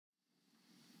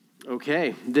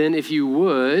Okay, then if you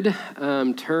would,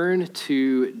 turn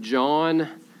to John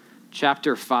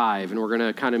chapter 5, and we're going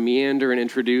to kind of meander and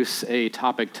introduce a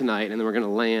topic tonight, and then we're going to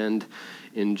land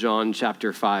in John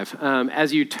chapter 5.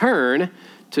 As you turn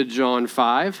to John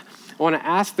 5, I want to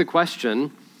ask the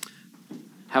question,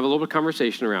 have a little bit of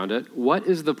conversation around it. What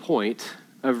is the point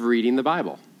of reading the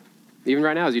Bible? Even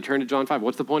right now, as you turn to John 5,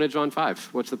 what's the point of John 5?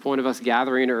 What's the point of us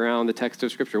gathering around the text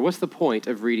of Scripture? What's the point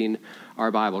of reading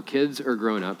our Bible? Kids or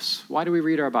grown-ups, why do we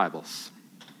read our Bibles?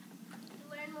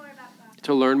 To learn more about God.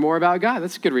 To learn more about God.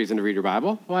 That's a good reason to read your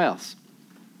Bible. Why else?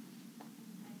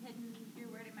 I've hidden your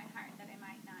word in my heart that I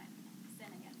might not sin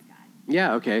against God.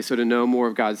 Yeah, okay, so to know more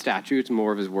of God's statutes,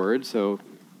 more of his word, so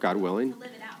God willing. To live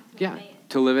it out, to obey it.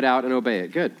 To live it out and obey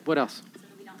it. Good. What else? So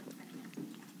that we don't sin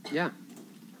against Him. Yeah.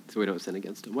 So we don't sin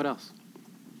against him. What else?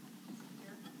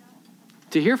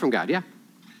 To hear from God, yeah.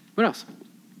 What else?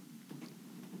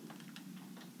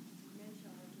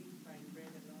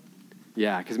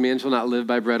 Yeah, because man shall not live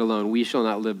by bread alone. We shall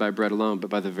not live by bread alone, but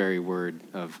by the very word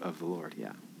of the Lord,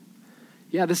 yeah.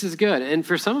 Yeah, this is good. And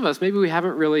for some of us, maybe we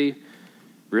haven't really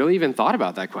even thought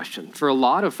about that question. For a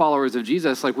lot of followers of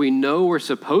Jesus, like we know we're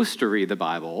supposed to read the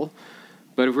Bible,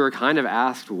 but if we were kind of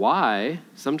asked why,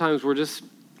 sometimes we're just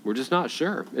not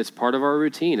sure. It's part of our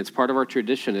routine. It's part of our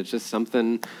tradition. It's just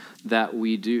something that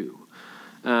we do.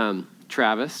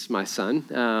 Travis, my son,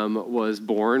 was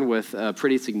born with a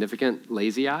pretty significant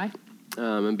lazy eye.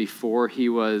 And before he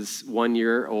was 1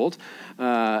 year old,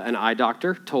 an eye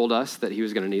doctor told us that he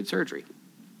was going to need surgery.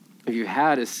 If you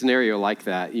had a scenario like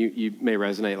that, you may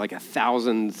resonate. Like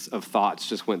thousands of thoughts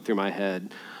just went through my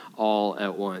head all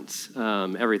at once.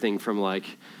 Everything from like,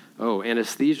 oh,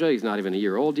 anesthesia, he's not even a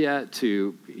year old yet,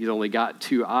 to he's only got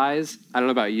 2 eyes. I don't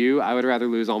know about you. I would rather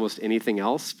lose almost anything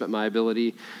else but my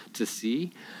ability to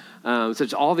see. So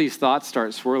all these thoughts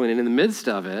start swirling, and in the midst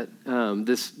of it,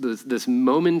 this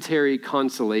momentary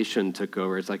consolation took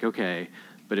over. It's like, okay,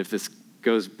 but if this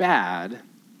goes bad,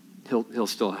 he'll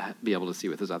still be able to see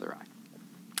with his other eye.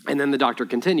 And then the doctor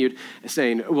continued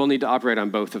saying, we'll need to operate on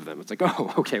both of them. It's like,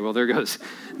 oh, okay, well, there goes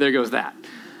that.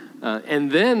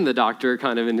 And then the doctor,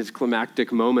 kind of in his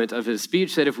climactic moment of his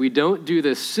speech, said, if we don't do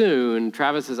this soon,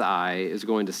 Travis's eye is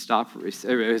going to stop,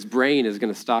 his brain is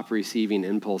going to stop receiving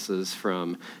impulses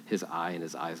from his eye, and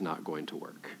his eye is not going to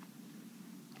work.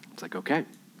 It's like, okay,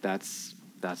 that's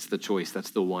the choice. That's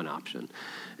the one option.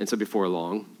 And so before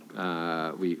long,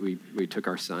 we took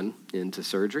our son into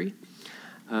surgery.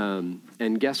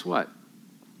 And guess what?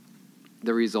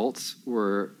 The results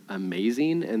were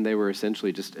amazing, and they were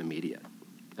essentially just immediate.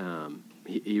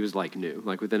 He was like new.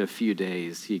 Like within a few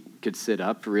days, he could sit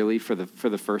up really for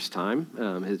the first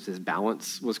time. His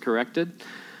balance was corrected.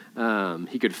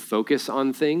 He could focus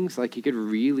on things. Like he could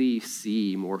really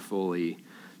see more fully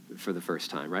for the first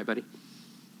time. Right, buddy?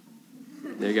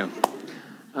 There you go.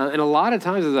 And a lot of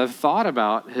times as I've thought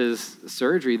about his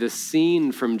surgery, this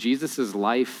scene from Jesus'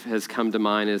 life has come to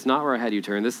mind. It's not where I had you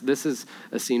turn. This is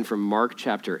a scene from Mark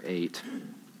chapter 8.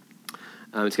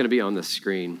 It's going to be on the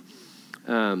screen.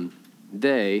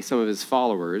 Some of his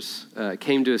followers,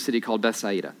 came to a city called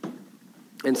Bethsaida.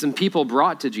 And some people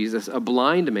brought to Jesus a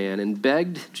blind man and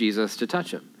begged Jesus to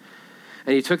touch him.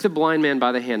 And he took the blind man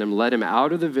by the hand and led him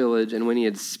out of the village. And when he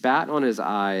had spat on his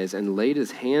eyes and laid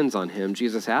his hands on him,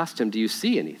 Jesus asked him, do you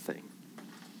see anything?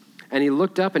 And he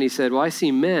looked up and he said, well, I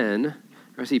see men,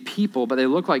 or I see people, but they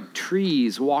look like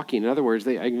trees walking. In other words,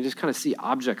 I can just kind of see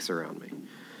objects around me.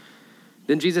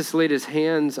 Then Jesus laid his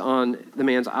hands on the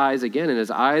man's eyes again, and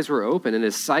his eyes were open, and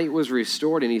his sight was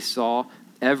restored, and he saw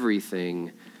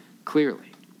everything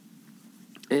clearly.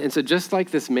 And so just like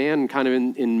this man kind of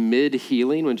in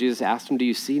mid-healing, when Jesus asked him, do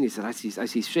you see? And he said, I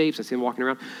see shapes, I see him walking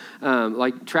around.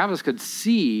 Like Travis could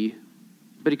see,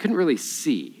 but he couldn't really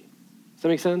see. Does that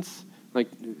make sense? Like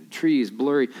trees,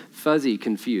 blurry, fuzzy,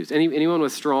 confused. Anyone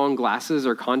with strong glasses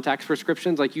or contacts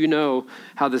prescriptions, like you know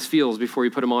how this feels before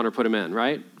you put them on or put them in,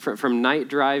 right? From night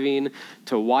driving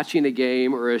to watching a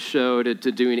game or a show to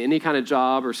doing any kind of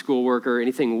job or schoolwork or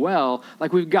anything well,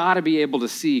 like we've got to be able to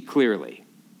see clearly,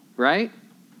 right?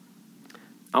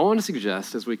 I want to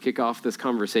suggest as we kick off this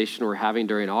conversation we're having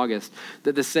during August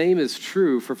that the same is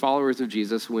true for followers of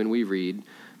Jesus when we read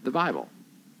the Bible.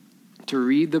 To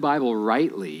read the Bible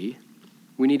rightly,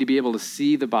 we need to be able to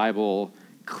see the Bible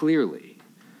clearly.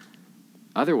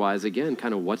 Otherwise, again,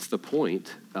 kind of what's the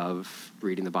point of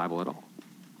reading the Bible at all?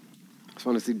 So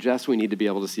I want to suggest we need to be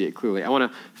able to see it clearly. I want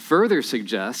to further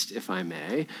suggest, if I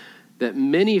may, that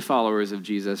many followers of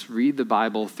Jesus read the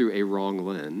Bible through a wrong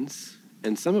lens,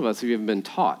 and some of us have even been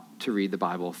taught to read the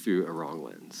Bible through a wrong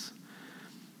lens.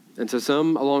 And so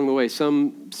some along the way,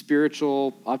 some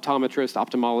spiritual optometrist,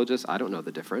 ophthalmologist, I don't know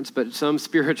the difference, but some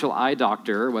spiritual eye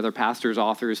doctor, whether pastors,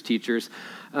 authors, teachers,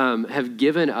 have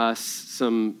given us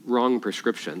some wrong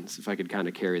prescriptions, if I could kind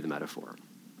of carry the metaphor.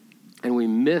 And we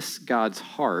miss God's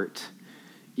heart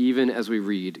even as we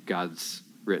read God's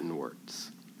written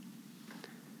words.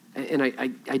 And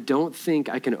I don't think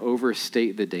I can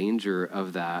overstate the danger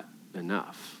of that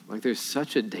enough. Like, there's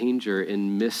such a danger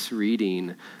in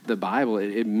misreading the Bible.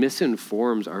 It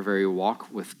misinforms our very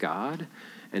walk with God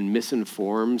and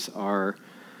misinforms our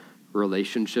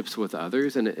relationships with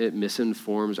others, and it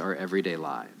misinforms our everyday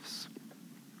lives.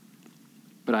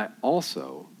 But I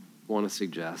also want to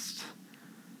suggest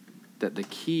that the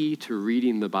key to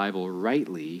reading the Bible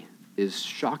rightly is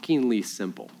shockingly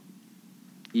simple,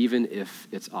 even if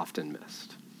it's often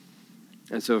missed.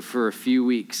 And so for a few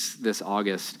weeks this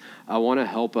August, I want to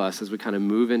help us as we kind of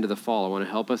move into the fall. I want to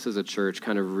help us as a church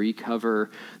kind of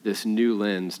recover this new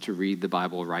lens to read the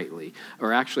Bible rightly.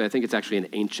 Or actually, I think it's actually an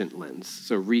ancient lens.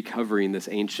 So recovering this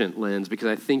ancient lens, because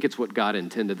I think it's what God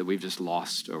intended that we've just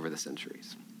lost over the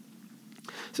centuries.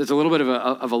 So it's a little bit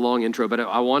of a long intro, but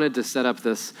I wanted to set up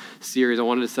this series. I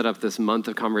wanted to set up this month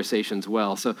of conversations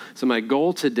well. So my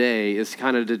goal today is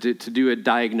kind of to do a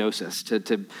diagnosis,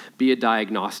 to be a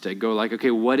diagnostic. Go like,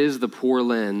 okay, what is the poor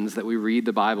lens that we read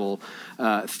the Bible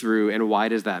through, and why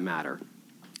does that matter?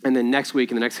 And then next week,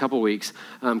 in the next couple of weeks,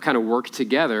 kind of work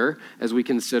together as we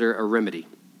consider a remedy,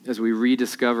 as we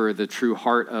rediscover the true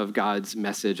heart of God's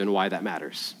message and why that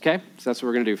matters. Okay? So that's what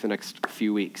we're going to do for the next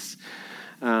few weeks.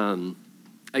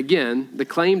 Again, the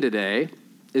claim today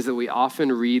is that we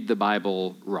often read the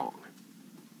Bible wrong.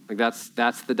 Like that's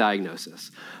the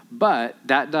diagnosis. But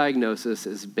that diagnosis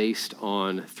is based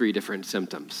on 3 different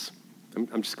symptoms.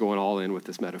 I'm just going all in with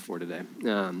this metaphor today.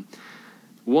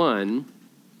 1,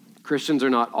 Christians are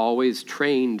not always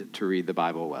trained to read the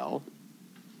Bible well.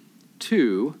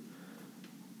 2,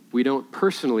 we don't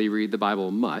personally read the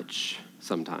Bible much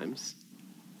sometimes.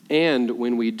 And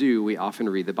when we do, we often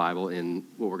read the Bible in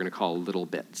what we're going to call little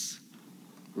bits.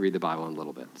 We read the Bible in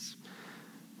little bits.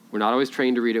 We're not always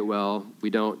trained to read it well. We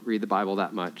don't read the Bible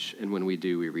that much. And when we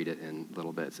do, we read it in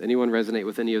little bits. Anyone resonate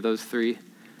with any of those 3? I'm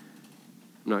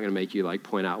not going to make you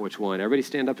point out which one. Everybody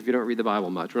stand up if you don't read the Bible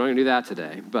much. We're not going to do that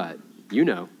today, but you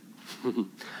know. All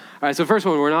right, so first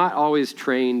one, we're not always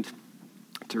trained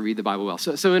to read the Bible well.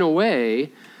 So in a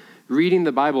way, reading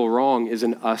the Bible wrong is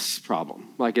an us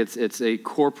problem. Like it's a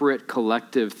corporate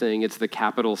collective thing. It's the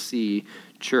capital C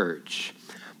church.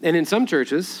 And in some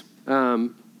churches,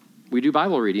 we do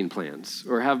Bible reading plans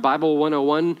or have Bible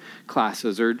 101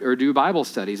 classes or do Bible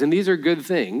studies. And these are good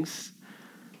things.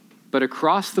 But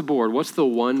across the board, what's the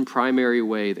one primary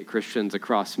way that Christians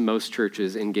across most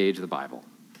churches engage the Bible?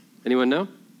 Anyone know?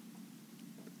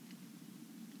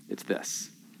 It's this.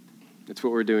 It's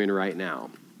what we're doing right now.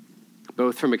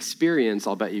 Both from experience,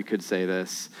 I'll bet you could say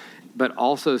this, but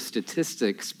also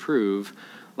statistics prove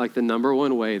like the number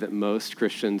one way that most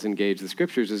Christians engage the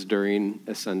scriptures is during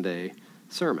a Sunday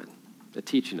sermon, a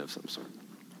teaching of some sort.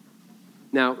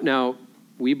 Now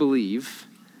we believe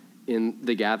in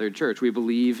the gathered church. We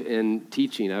believe in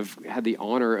teaching. I've had the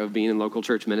honor of being in local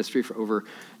church ministry for over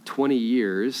 20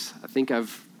 years. I think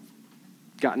I've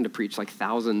gotten to preach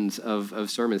thousands of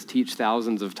sermons, teach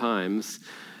thousands of times,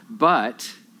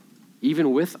 but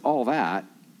even with all that,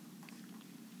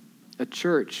 a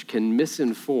church can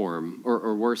misinform,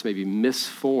 or worse, maybe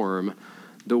misform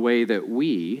the way that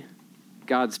we,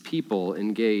 God's people,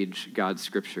 engage God's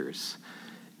scriptures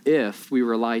if we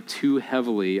rely too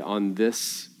heavily on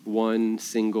this one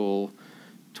single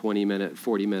 20-minute,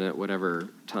 40-minute, whatever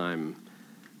time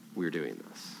we're doing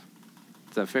this.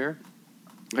 Is that fair?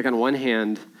 On one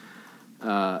hand,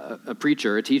 a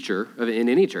preacher, a teacher in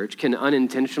any church can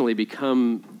unintentionally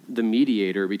become the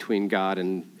mediator between God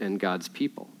and God's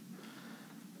people.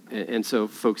 And so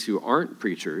folks who aren't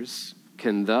preachers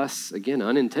can thus, again,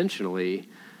 unintentionally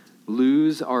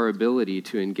lose our ability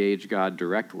to engage God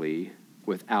directly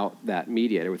without that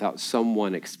mediator, without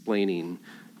someone explaining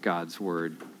God's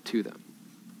word to them.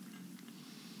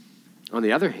 On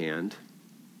the other hand,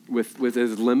 with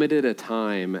as limited a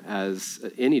time as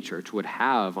any church would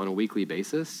have on a weekly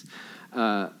basis,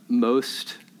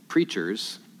 most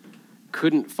preachers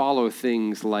couldn't follow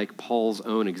things like Paul's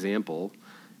own example.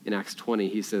 In Acts 20,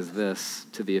 he says this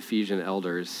to the Ephesian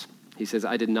elders. He says,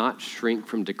 "I did not shrink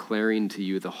from declaring to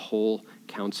you the whole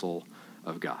counsel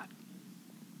of God."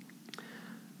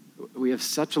 We have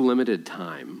such a limited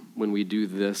time when we do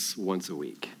this once a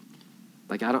week.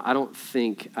 I don't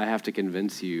think I have to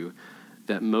convince you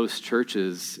that most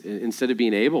churches, instead of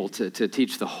being able to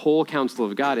teach the whole counsel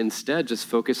of God, instead just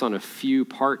focus on a few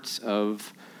parts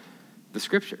of the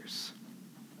scriptures.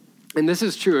 And this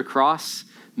is true across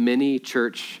many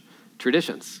church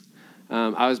traditions.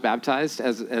 I was baptized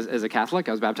as a Catholic.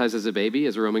 I was baptized as a baby,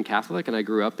 as a Roman Catholic, and I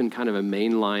grew up in kind of a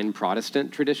mainline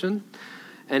Protestant tradition.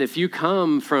 And if you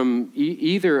come from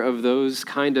either of those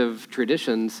kind of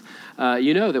traditions,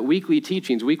 you know that weekly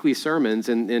teachings, weekly sermons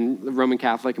in Roman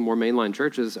Catholic and more mainline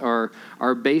churches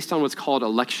are based on what's called a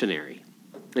lectionary.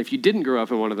 If you didn't grow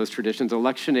up in one of those traditions, a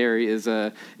lectionary is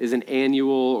an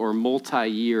annual or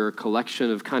multi-year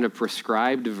collection of kind of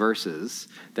prescribed verses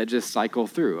that just cycle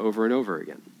through over and over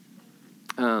again.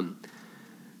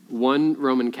 One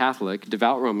Roman Catholic,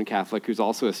 devout Roman Catholic, who's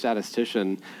also a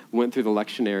statistician, went through the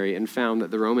lectionary and found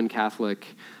that the Roman Catholic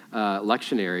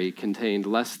lectionary contained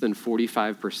less than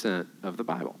 45% of the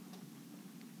Bible.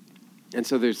 And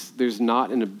so there's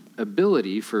not an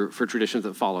ability for traditions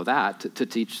that follow that to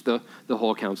teach the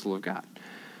whole counsel of God.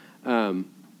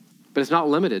 But it's not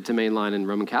limited to mainline and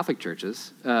Roman Catholic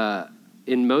churches.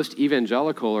 In most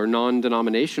evangelical or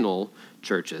non-denominational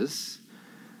churches,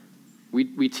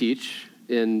 we teach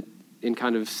in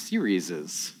kind of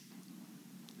series.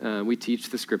 We teach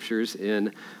the scriptures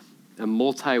in a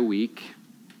multi-week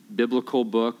biblical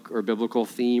book or biblical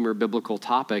theme or biblical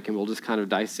topic, and we'll just kind of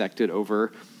dissect it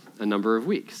over a number of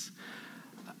weeks.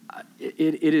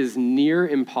 It is near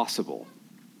impossible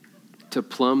to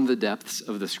plumb the depths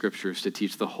of the scriptures to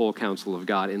teach the whole counsel of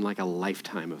God in like a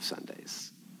lifetime of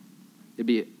Sundays. It'd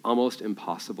be almost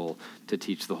impossible to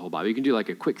teach the whole Bible. You can do like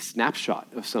a quick snapshot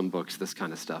of some books, this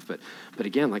kind of stuff. But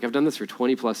again, like I've done this for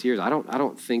 20 plus years. I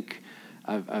don't think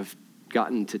I've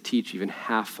gotten to teach even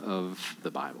half of the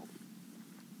Bible.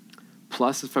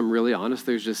 Plus, if I'm really honest,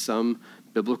 there's just some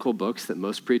biblical books that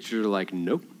most preachers are like,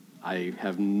 nope, I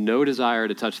have no desire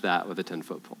to touch that with a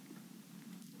 10-foot pole.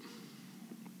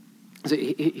 So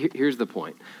here's the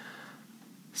point.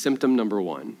 Symptom number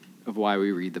one of why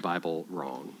we read the Bible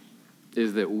wrong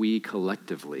is that we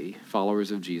collectively,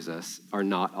 followers of Jesus, are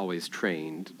not always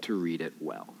trained to read it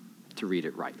well, to read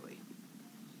it rightly.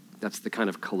 That's the kind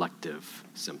of collective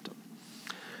symptom.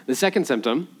 The second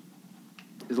symptom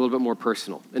is a little bit more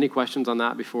personal. Any questions on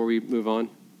that before we move on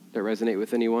that resonate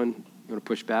with anyone? You want to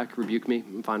push back, rebuke me?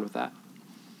 I'm fine with that.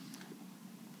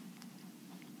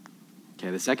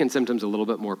 Okay, the second symptom is a little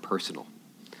bit more personal,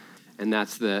 and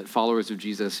that's that followers of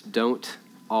Jesus don't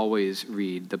always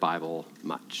read the Bible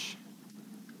much.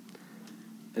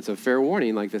 And so fair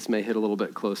warning, like this may hit a little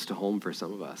bit close to home for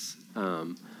some of us.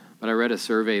 But I read a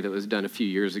survey that was done a few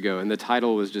years ago, and the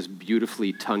title was just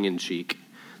beautifully tongue-in-cheek.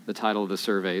 The title of the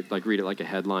survey, like read it like a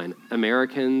headline,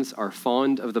 Americans are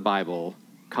fond of the Bible,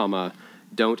 comma,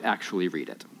 don't actually read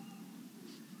it.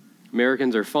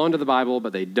 Americans are fond of the Bible,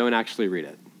 but they don't actually read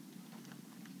it.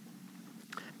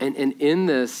 And in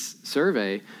this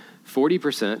survey,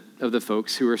 40% of the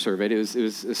folks who were surveyed, it was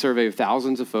a survey of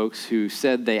thousands of folks who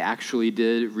said they actually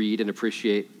did read and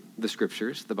appreciate the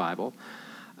scriptures, the Bible.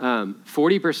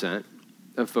 40%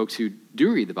 of folks who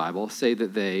do read the Bible say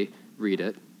that they read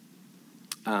it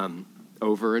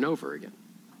over and over again.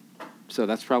 So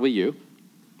that's probably you,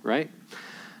 right?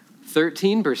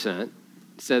 13%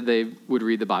 said they would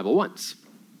read the Bible once.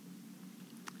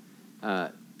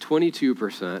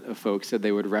 22% of folks said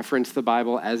they would reference the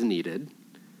Bible as needed,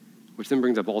 which then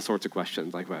brings up all sorts of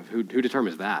questions, like who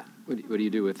determines that? What do you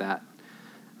do with that?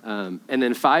 And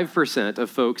then 5%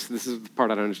 of folks, this is the part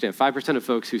I don't understand, 5% of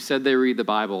folks who said they read the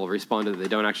Bible responded that they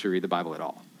don't actually read the Bible at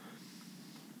all.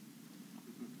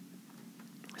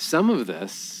 Some of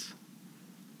this,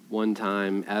 one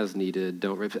time, as needed,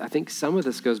 I think some of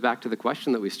this goes back to the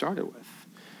question that we started with.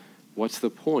 What's the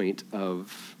point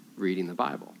of reading the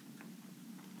Bible?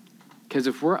 Because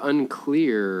if we're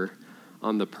unclear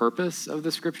on the purpose of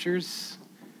the scriptures,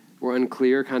 we're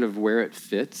unclear kind of where it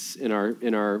fits in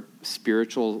our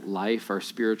spiritual life, our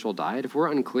spiritual diet. If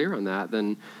we're unclear on that,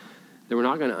 then we're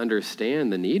not going to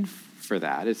understand the need for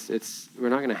that. We're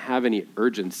not going to have any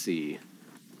urgency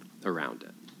around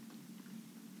it.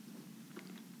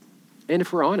 And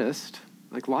if we're honest,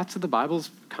 like lots of the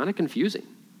Bible's kind of confusing.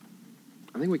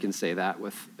 I think we can say that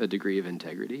with a degree of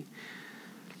integrity.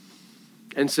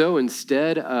 And so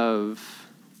instead of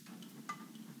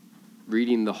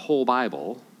reading the whole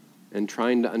Bible and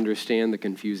trying to understand the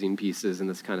confusing pieces and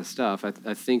this kind of stuff,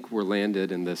 I think we're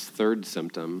landed in this third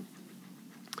symptom,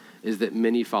 is that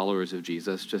many followers of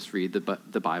Jesus just read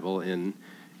the Bible in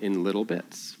little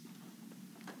bits.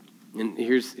 And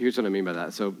here's what I mean by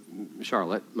that. So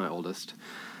Charlotte, my oldest,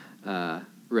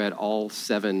 read all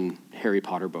 7 Harry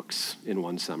Potter books in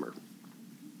one summer.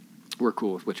 We're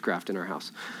cool with witchcraft in our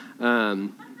house.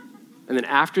 And then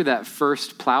after that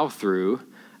first plow through,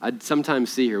 we'd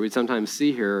sometimes see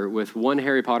her with one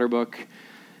Harry Potter book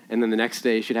And then the next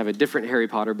day she'd have a different Harry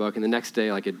Potter book, and the next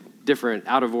day like a different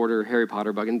out of order Harry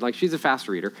Potter book. And like she's a fast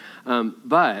reader,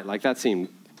 but like that seemed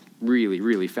really,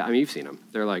 really fast. I mean, you've seen them;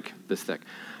 they're like this thick.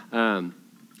 And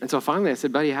so finally, I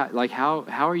said, "Buddy, how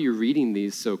are you reading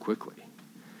these so quickly?"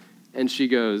 And she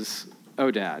goes,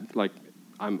 "Oh, Dad, like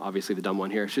I'm obviously the dumb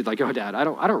one here." She's like, "Oh, Dad, I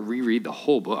don't reread the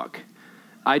whole book.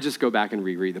 I just go back and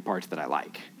reread the parts that I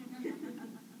like."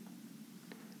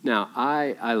 Now,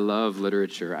 I love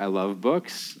literature. I love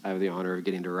books. I have the honor of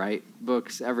getting to write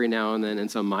books every now and then. And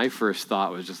so my first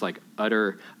thought was just like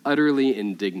utterly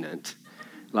indignant.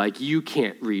 Like, you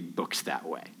can't read books that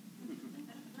way.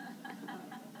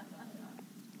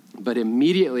 But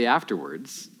immediately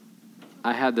afterwards,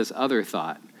 I had this other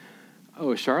thought.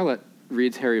 Oh, Charlotte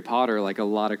reads Harry Potter like a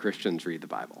lot of Christians read the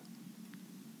Bible.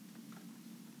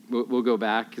 We'll go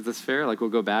back. Is this fair? Like,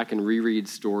 we'll go back and reread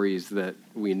stories that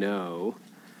we know.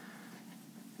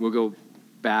 We'll go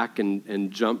back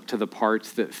and jump to the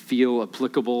parts that feel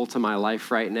applicable to my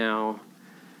life right now.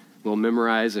 We'll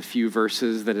memorize a few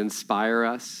verses that inspire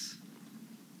us.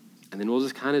 And then we'll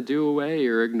just kind of do away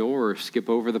or ignore or skip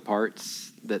over the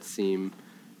parts that seem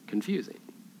confusing.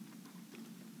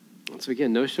 So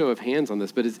again, no show of hands on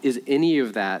this, but is any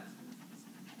of that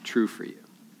true for you?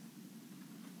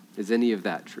 Is any of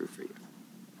that true for you?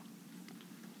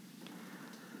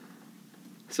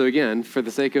 So again, for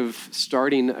the sake of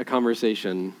starting a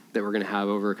conversation that we're going to have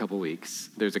over a couple weeks,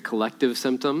 there's a collective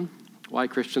symptom why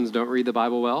Christians don't read the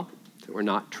Bible well, that we're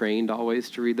not trained always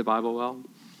to read the Bible well.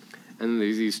 And then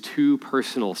there's these two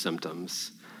personal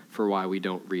symptoms for why we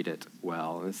don't read it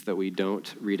well. It's that we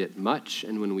don't read it much,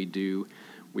 and when we do,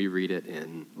 we read it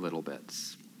in little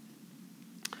bits.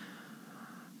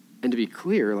 And to be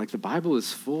clear, like the Bible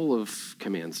is full of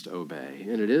commands to obey,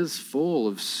 and it is full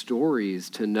of stories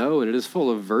to know, and it is full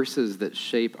of verses that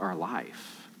shape our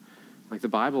life. Like the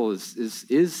Bible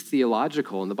is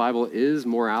theological, and the Bible is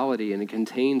morality, and it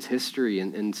contains history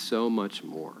and so much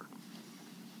more.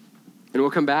 And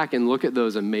we'll come back and look at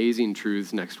those amazing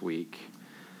truths next week.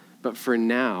 But for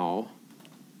now,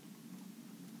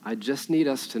 I just need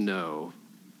us to know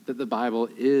that the Bible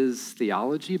is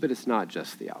theology, but it's not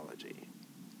just theology.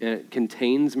 And it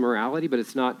contains morality, but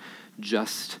it's not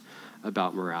just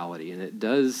about morality. And it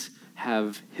does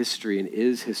have history and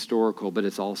is historical, but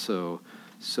it's also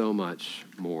so much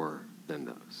more than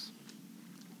those.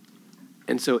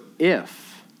 And so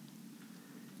if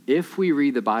we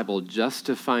read the Bible just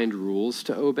to find rules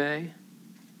to obey,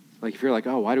 like if you're like,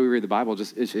 oh, why do we read the Bible?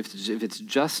 Just if it's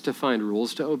just to find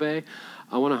rules to obey,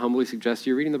 I want to humbly suggest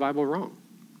you're reading the Bible wrong.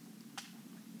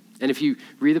 And if you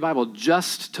read the Bible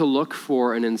just to look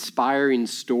for an inspiring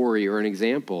story or an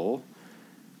example,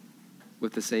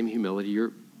 with the same humility,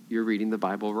 you're reading the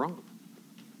Bible wrong.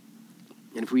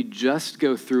 And if we just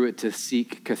go through it to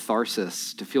seek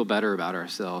catharsis, to feel better about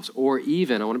ourselves, or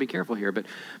even, I want to be careful here, but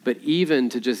even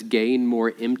to just gain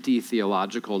more empty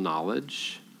theological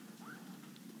knowledge,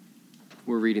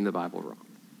 we're reading the Bible wrong.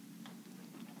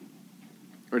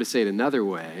 Or to say it another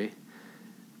way,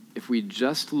 if we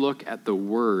just look at the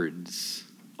words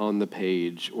on the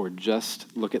page or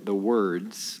just look at the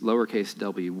words, lowercase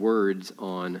w, words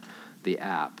on the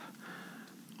app,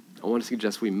 I want to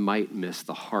suggest we might miss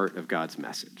the heart of God's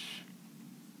message.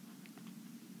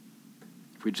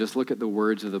 If we just look at the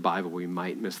words of the Bible, we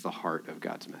might miss the heart of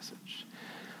God's message.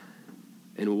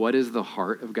 And what is the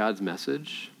heart of God's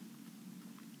message?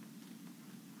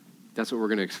 That's what we're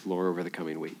going to explore over the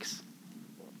coming weeks.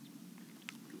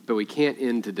 But we can't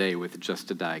end today with just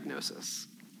a diagnosis.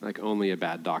 Like only a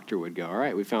bad doctor would go, all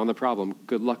right, we found the problem.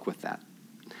 Good luck with that.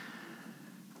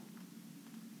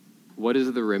 What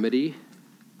is the remedy?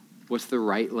 What's the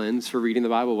right lens for reading the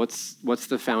Bible? What's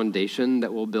the foundation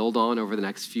that we'll build on over the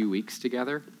next few weeks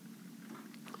together?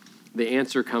 The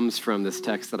answer comes from this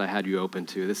text that I had you open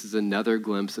to. This is another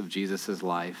glimpse of Jesus'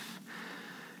 life,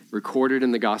 recorded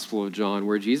in the Gospel of John,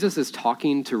 where Jesus is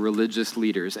talking to religious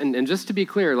leaders. And just to be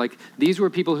clear, like these were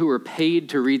people who were paid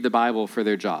to read the Bible for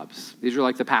their jobs. These were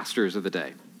like the pastors of the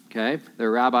day, okay? They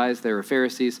were rabbis, they were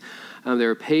Pharisees. They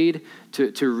were paid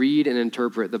to read and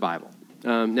interpret the Bible.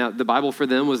 Now, the Bible for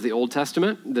them was the Old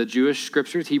Testament, the Jewish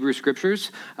scriptures, Hebrew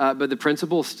scriptures, but the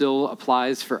principle still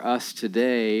applies for us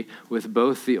today with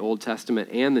both the Old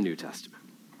Testament and the New Testament.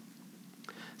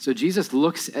 So Jesus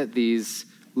looks at these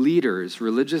leaders,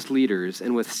 religious leaders,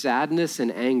 and with sadness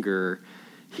and anger,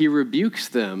 he rebukes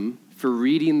them for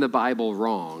reading the Bible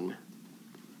wrong,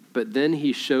 but then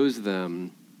he shows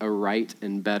them a right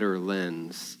and better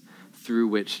lens through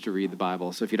which to read the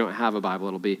Bible. So if you don't have a Bible,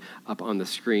 it'll be up on the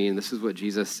screen. This is what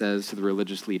Jesus says to the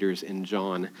religious leaders in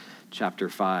John chapter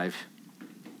 5.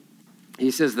 He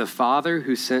says, "The Father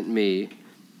who sent me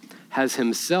has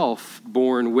himself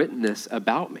borne witness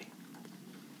about me.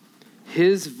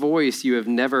 His voice you have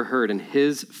never heard, and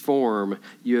his form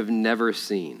you have never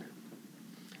seen.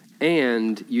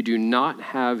 And you do not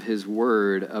have his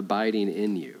word abiding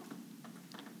in you,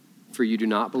 for you do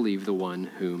not believe the one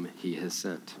whom he has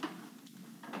sent.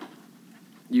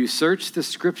 You search the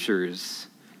scriptures,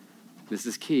 this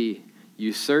is key,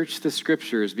 you search the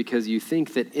scriptures because you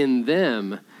think that in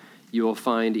them you will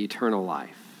find eternal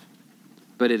life.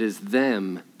 But it is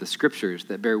them, the scriptures,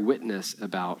 that bear witness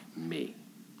about me.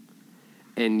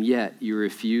 And yet you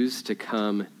refuse to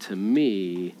come to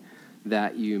me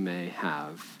that you may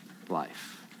have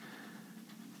life.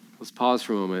 Let's pause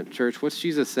for a moment. Church, what's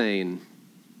Jesus saying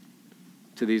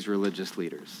to these religious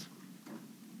leaders?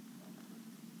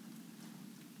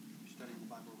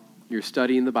 You're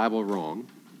studying the Bible wrong.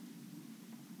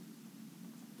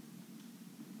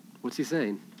 What's he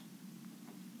saying?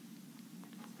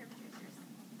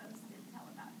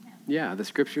 Yeah, the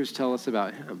scriptures tell us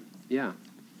about him. Yeah.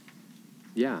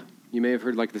 You may have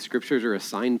heard like the scriptures are a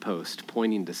signpost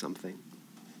pointing to something.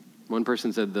 One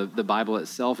person said the Bible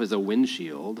itself is a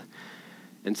windshield,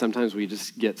 and sometimes we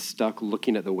just get stuck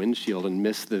looking at the windshield and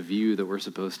miss the view that we're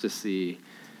supposed to see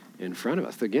in front of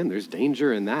us. Again, there's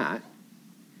danger in that.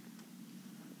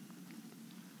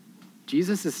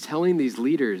 Jesus is telling these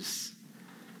leaders,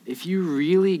 if you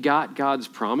really got God's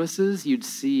promises, you'd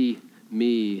see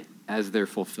me as their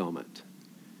fulfillment.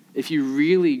 If you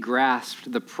really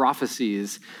grasped the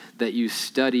prophecies that you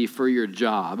study for your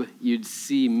job, you'd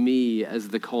see me as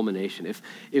the culmination.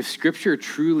 If Scripture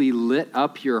truly lit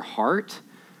up your heart,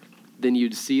 then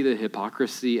you'd see the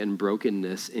hypocrisy and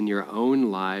brokenness in your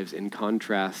own lives in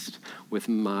contrast with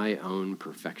my own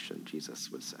perfection,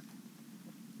 Jesus would say.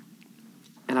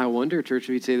 And I wonder, church, if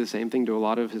he'd say the same thing to a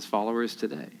lot of his followers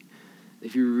today.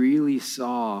 If you really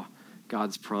saw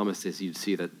God's promises, you'd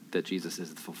see that Jesus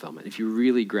is the fulfillment. If you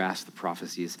really grasp the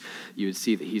prophecies, you would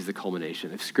see that he's the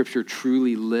culmination. If Scripture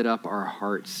truly lit up our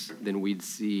hearts, then we'd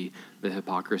see the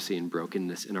hypocrisy and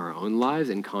brokenness in our own lives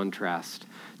in contrast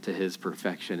to his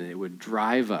perfection. And it would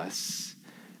drive us,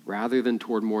 rather than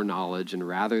toward more knowledge and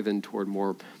rather than toward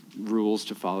more rules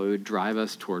to follow, it would drive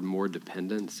us toward more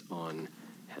dependence on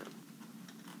him.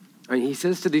 I mean, he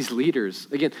says to these leaders,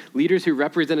 again, leaders who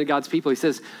represented God's people, he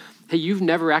says, hey, you've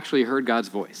never actually heard God's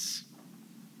voice.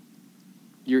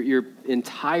 Your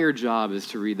entire job is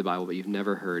to read the Bible, but you've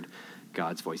never heard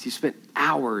God's voice. You spent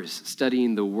hours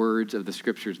studying the words of the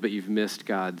scriptures, but you've missed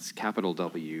God's capital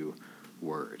W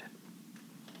word.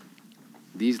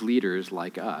 These leaders,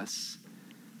 like us,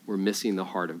 were missing the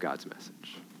heart of God's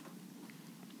message.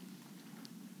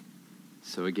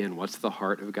 So again, what's the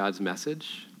heart of God's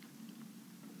message?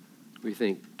 We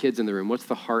think, kids in the room, what's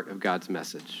the heart of God's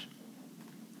message?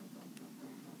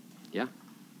 Yeah?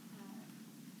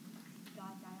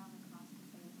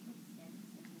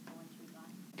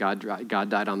 God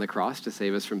died on the cross to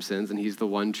save us from sins, and he's the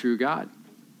one true God.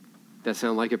 That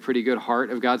sound like a pretty good heart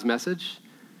of God's message?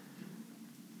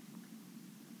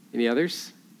 Any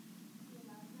others?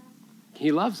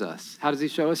 He loves us. How does he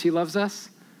show us he loves us?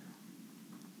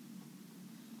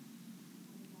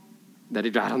 That he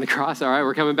died on the cross. All right,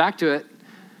 we're coming back to it.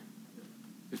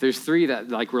 If there's three that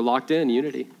like we're locked in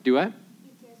unity. Do what?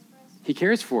 He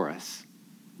cares for us.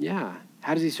 Yeah.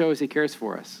 How does he show us he cares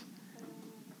for us?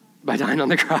 By dying on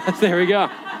the cross. There we go. All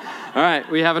right,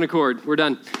 we have an accord. We're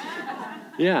done.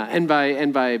 Yeah, and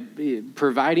by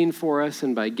providing for us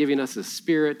and by giving us a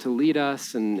spirit to lead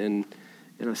us and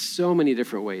in so many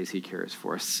different ways he cares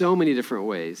for us. So many different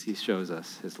ways he shows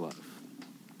us his love.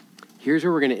 Here's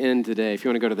where we're going to end today. If you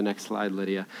want to go to the next slide,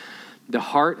 Lydia. The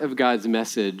heart of God's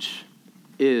message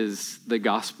is the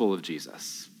gospel of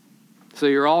Jesus. So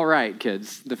you're all right,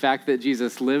 kids. The fact that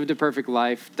Jesus lived a perfect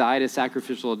life, died a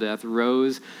sacrificial death,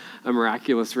 rose a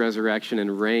miraculous resurrection,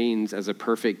 and reigns as a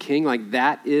perfect king, like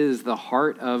that is the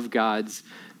heart of God's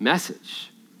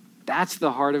message. That's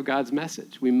the heart of God's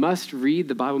message. We must read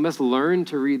the Bible, we must learn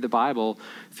to read the Bible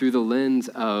through the lens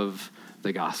of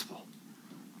the gospel.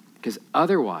 Because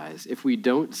otherwise, if we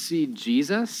don't see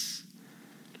Jesus,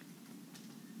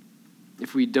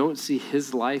 if we don't see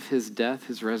his life, his death,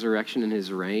 his resurrection, and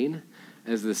his reign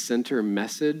as the center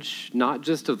message, not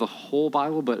just of the whole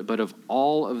Bible, but of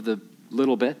all of the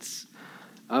little bits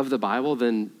of the Bible,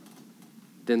 then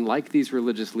like these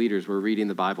religious leaders, we're reading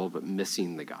the Bible but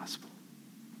missing the gospel.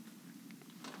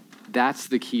 That's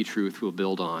the key truth we'll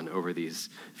build on over these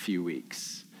few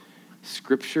weeks.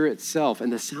 Scripture itself,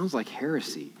 and this sounds like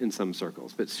heresy in some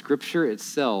circles, but Scripture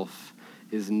itself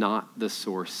is not the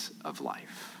source of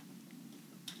life.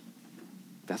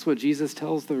 That's what Jesus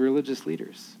tells the religious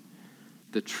leaders.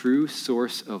 The true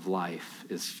source of life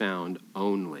is found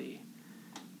only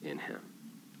in him.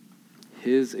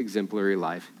 His exemplary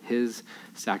life, his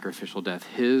sacrificial death,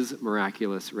 his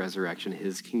miraculous resurrection,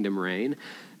 his kingdom reign,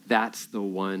 that's the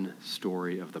one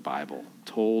story of the Bible,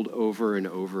 told over and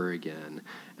over again.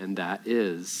 And that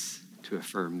is, to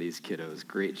affirm these kiddos,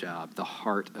 great job, the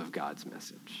heart of God's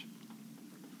message.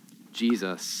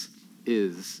 Jesus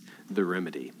is the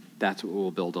remedy. That's what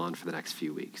we'll build on for the next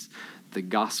few weeks. The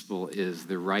gospel is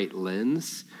the right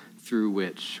lens through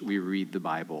which we read the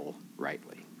Bible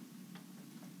rightly.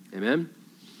 Amen?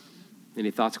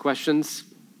 Any thoughts, questions?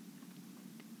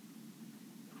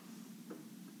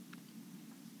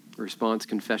 Response,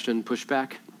 confession,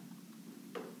 pushback?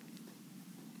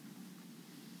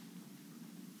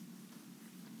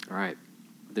 All right.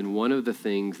 Then one of the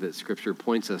things that Scripture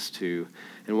points us to,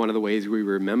 and one of the ways we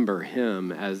remember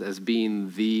him as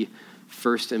being the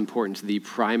first importance, the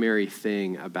primary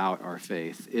thing about our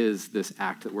faith, is this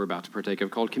act that we're about to partake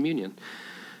of called communion.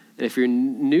 And if you're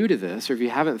new to this, or if you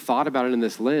haven't thought about it in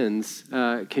this lens,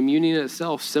 communion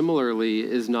itself similarly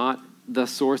is not the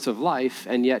source of life,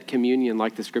 and yet communion,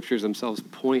 like the Scriptures themselves,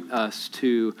 point us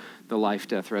to the life,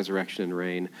 death, resurrection, and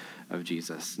reign of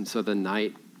Jesus. And so the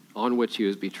night on which he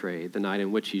was betrayed, the night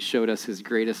in which he showed us his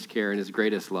greatest care and his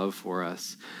greatest love for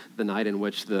us, the night in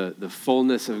which the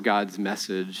fullness of God's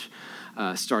message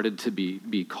started to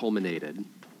be culminated,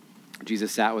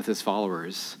 Jesus sat with his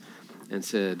followers and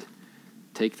said,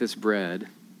 "Take this bread,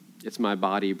 it's my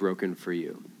body broken for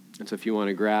you." And so if you want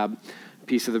to grab a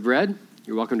piece of the bread,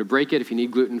 you're welcome to break it. If you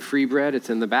need gluten-free bread, it's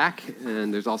in the back,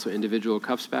 and there's also individual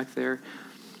cups back there.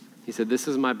 He said, "This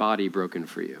is my body broken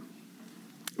for you."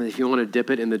 And if you want to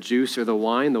dip it in the juice or the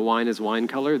wine is wine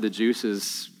color, the juice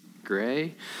is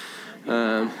gray.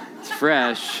 It's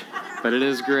fresh, but it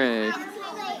is gray.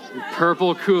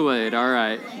 Purple Kool-Aid, all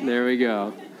right, there we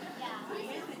go.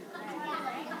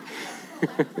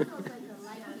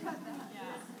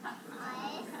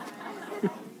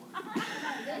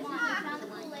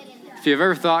 If you've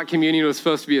ever thought communion was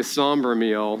supposed to be a somber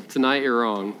meal, tonight you're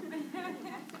wrong.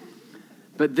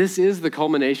 But this is the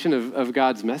culmination of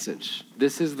God's message.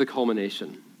 This is the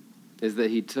culmination, is that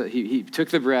he took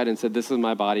the bread and said, "This is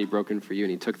my body broken for you."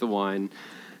 And he took the wine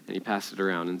and he passed it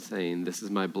around and saying, "This is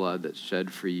my blood that's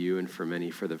shed for you and for many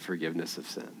for the forgiveness of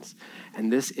sins."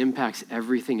 And this impacts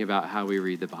everything about how we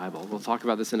read the Bible. We'll talk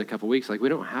about this in a couple weeks. Like, we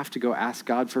don't have to go ask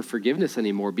God for forgiveness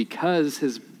anymore because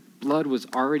his blood was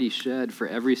already shed for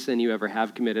every sin you ever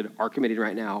have committed, are committing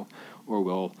right now, or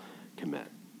will commit.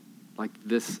 Like,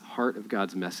 this heart of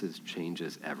God's message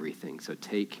changes everything. So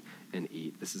take and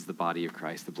eat. This is the body of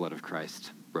Christ, the blood of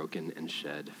Christ, broken and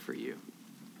shed for you.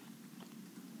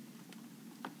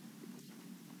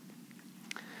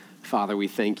 Father, we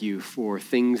thank you for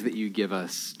things that you give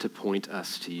us to point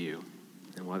us to you.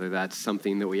 And whether that's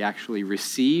something that we actually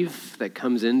receive that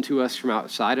comes into us from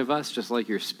outside of us, just like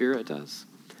your Spirit does,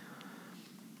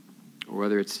 or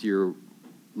whether it's your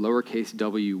lowercase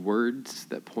w words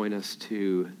that point us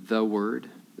to the Word,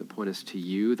 that point us to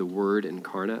you, the Word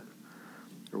incarnate,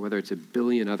 or whether it's a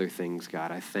billion other things,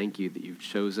 God, I thank you that you've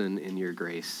chosen in your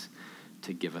grace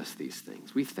to give us these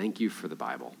things. We thank you for the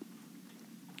Bible.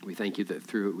 We thank you that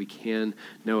through it we can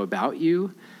know about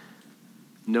you,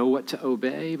 know what to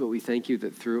obey, but we thank you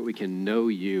that through it we can know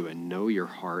you and know your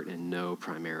heart and know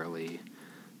primarily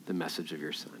the message of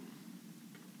your Son.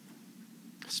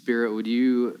 Spirit, would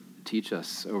you teach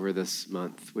us over this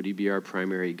month? Would you be our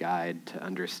primary guide to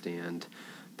understand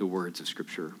the words of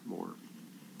Scripture more?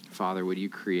 Father, would you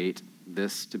create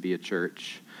this to be a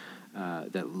church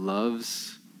that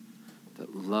loves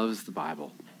the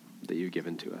Bible that you've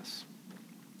given to us?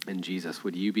 And Jesus,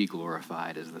 would you be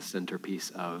glorified as the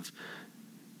centerpiece of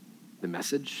the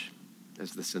message,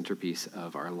 as the centerpiece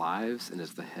of our lives, and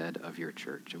as the head of your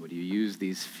church? And would you use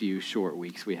these few short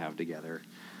weeks we have together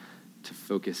to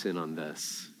focus in on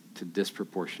this, to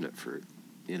disproportionate fruit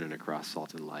in and across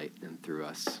Salt and Light and through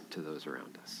us to those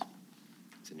around us?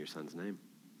 It's in your Son's name.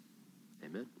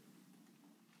 Amen.